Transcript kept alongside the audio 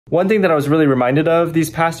One thing that I was really reminded of these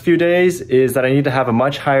past few days is that I need to have a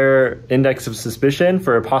much higher index of suspicion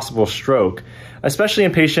for a possible stroke, especially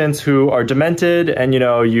in patients who are demented and,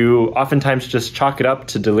 you oftentimes just chalk it up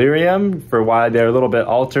to delirium for why they're a little bit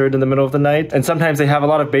altered in the middle of the night. And sometimes they have a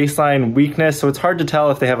lot of baseline weakness, so it's hard to tell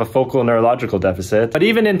if they have a focal neurological deficit. But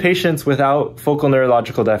even in patients without focal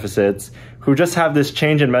neurological deficits who just have this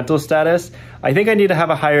change in mental status, I think I need to have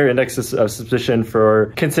a higher index of suspicion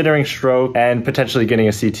for considering stroke and potentially getting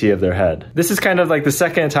a CT of their head. This is kind of like the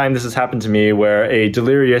second time this has happened to me where a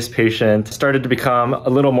delirious patient started to become a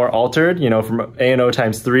little more altered, from ANO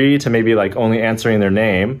times 3 to maybe like only answering their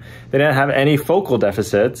name. They didn't have any focal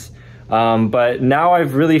deficits. But now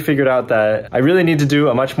I've really figured out that I really need to do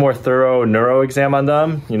a much more thorough neuro exam on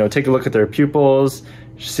them, take a look at their pupils,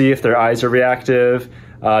 see if their eyes are reactive,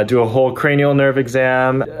 do a whole cranial nerve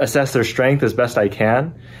exam, assess their strength as best I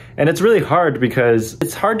can. And it's really hard because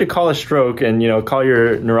it's hard to call a stroke and, call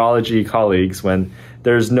your neurology colleagues when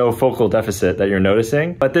there's no focal deficit that you're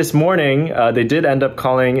noticing. But this morning, they did end up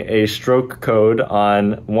calling a stroke code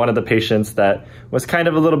on one of the patients that was kind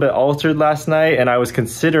of a little bit altered last night, and I was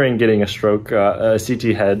considering getting a stroke, a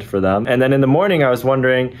CT head for them. And then in the morning, I was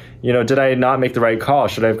wondering, did I not make the right call?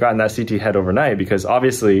 Should I have gotten that CT head overnight? Because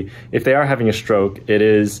obviously, if they are having a stroke, it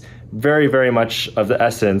is very, very much of the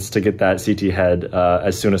essence to get that CT head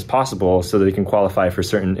as soon as possible so that they can qualify for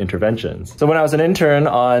certain interventions. So when I was an intern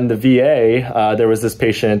on the VA, there was this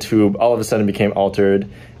patient who all of a sudden became altered.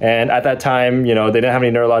 And at that time, they didn't have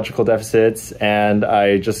any neurological deficits, and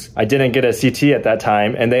I didn't get a CT at that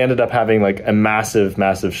time, and they ended up having like a massive,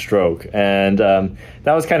 massive stroke. And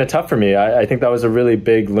that was kind of tough for me. I think that was a really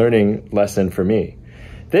big learning lesson for me.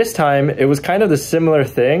 This time, it was kind of the similar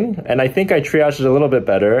thing, and I think I triaged it a little bit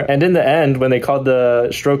better. And in the end, when they called the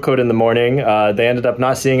stroke code in the morning, they ended up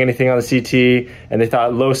not seeing anything on the CT, and they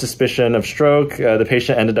thought low suspicion of stroke. The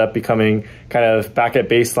patient ended up becoming kind of back at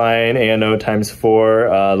baseline, ANO times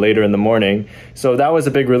 4 later in the morning. So that was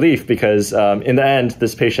a big relief because in the end,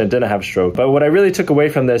 this patient didn't have stroke. But what I really took away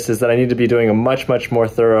from this is that I need to be doing a much, much more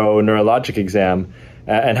thorough neurologic exam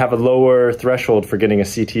and have a lower threshold for getting a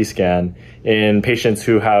CT scan in patients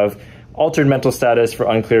who have altered mental status for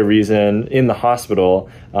unclear reason in the hospital,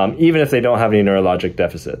 even if they don't have any neurologic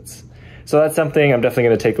deficits. So that's something I'm definitely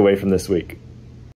going to take away from this week.